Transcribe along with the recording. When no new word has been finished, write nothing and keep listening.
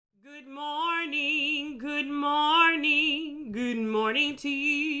morning to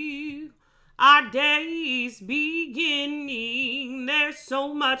you. Our day's beginning, there's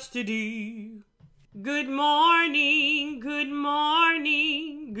so much to do. Good morning, good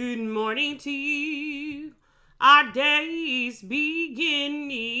morning, good morning to you. Our day's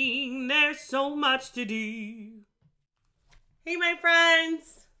beginning, there's so much to do. Hey, my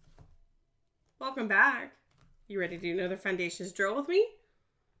friends. Welcome back. You ready to do another Fundations drill with me?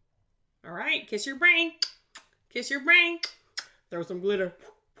 All right, kiss your brain. Kiss your brain. Throw some glitter.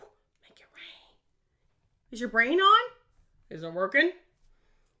 Make it rain. Is your brain on? Is it working?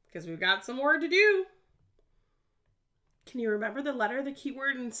 Because we've got some more to do. Can you remember the letter, the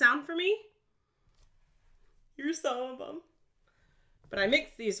keyword, and sound for me? Here's some of them. But I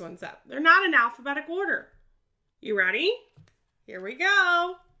mixed these ones up. They're not in alphabetical order. You ready? Here we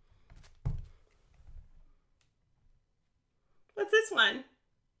go. What's this one?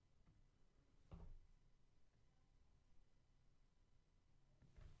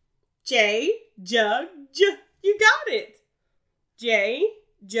 J, jug, j. You got it. J,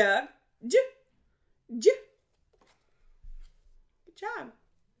 jug, j, j. Good job.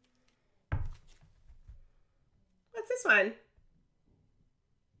 What's this one?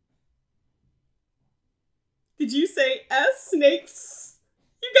 Did you say S, snakes?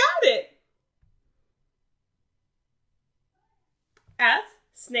 You got it. S,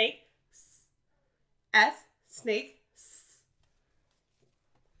 snake, S, snake.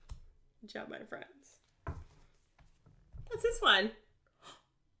 Good job, my friends. What's this one?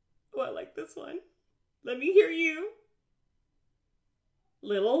 Oh, I like this one. Let me hear you.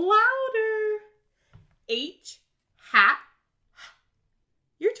 Little louder. H, hat.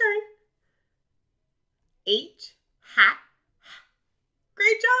 Your turn. H, hat.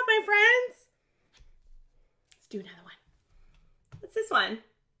 Great job, my friends. Let's do another one. What's this one?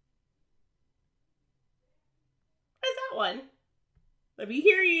 What is that one? Let me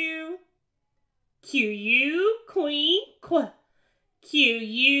hear you. Q-U, queen, qu.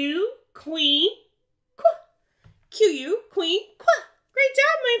 Q-U, queen, qu. Q-U, queen, qu. Great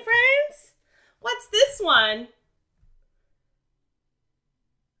job, my friends. What's this one?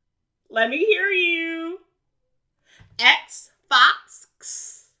 Let me hear you. X, fox,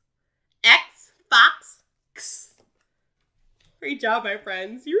 x. X, fox, x. Great job, my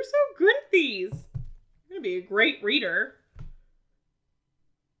friends. You're so good at these. You're going to be a great reader.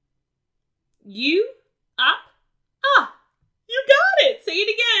 U, up, ah. You got it. Say it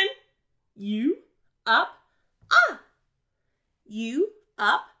again. U, up, ah. U,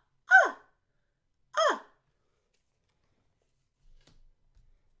 up, ah. Ah.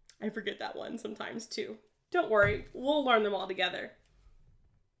 I forget that one sometimes too. Don't worry. We'll learn them all together.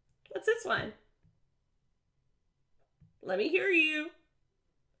 What's this one? Let me hear you.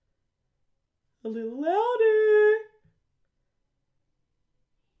 A little louder.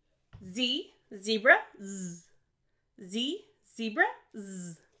 Z, zebra, z. Z, zebra,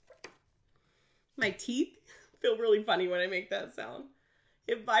 z. My teeth feel really funny when I make that sound.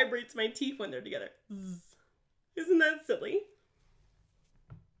 It vibrates my teeth when they're together. Z. Isn't that silly?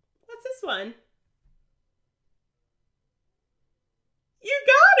 What's this one? You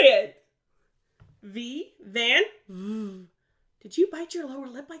got it! V, van, v. Did you bite your lower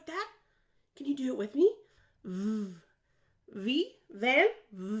lip like that? Can you do it with me? V, V, van,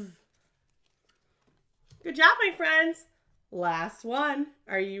 v. Good job, my friends. Last one.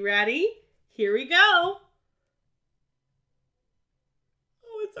 Are you ready? Here we go. Oh,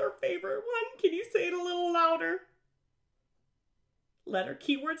 it's our favorite one. Can you say it a little louder? Letter,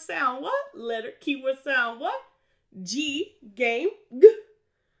 keyword, sound. What? Letter, keyword, sound. What? G, game, g.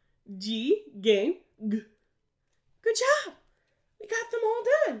 G, game, g. Good job. We got them all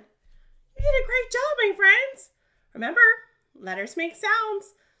done. You did a great job, my friends. Remember, letters make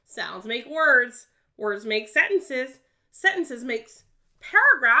sounds. Sounds make words. Words make sentences. Sentences makes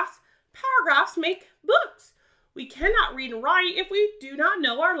paragraphs. Paragraphs make books. We cannot read and write if we do not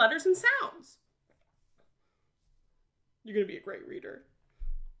know our letters and sounds. You're going to be a great reader.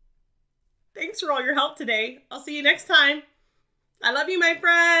 Thanks for all your help today. I'll see you next time. I love you, my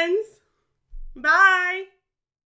friends. Bye.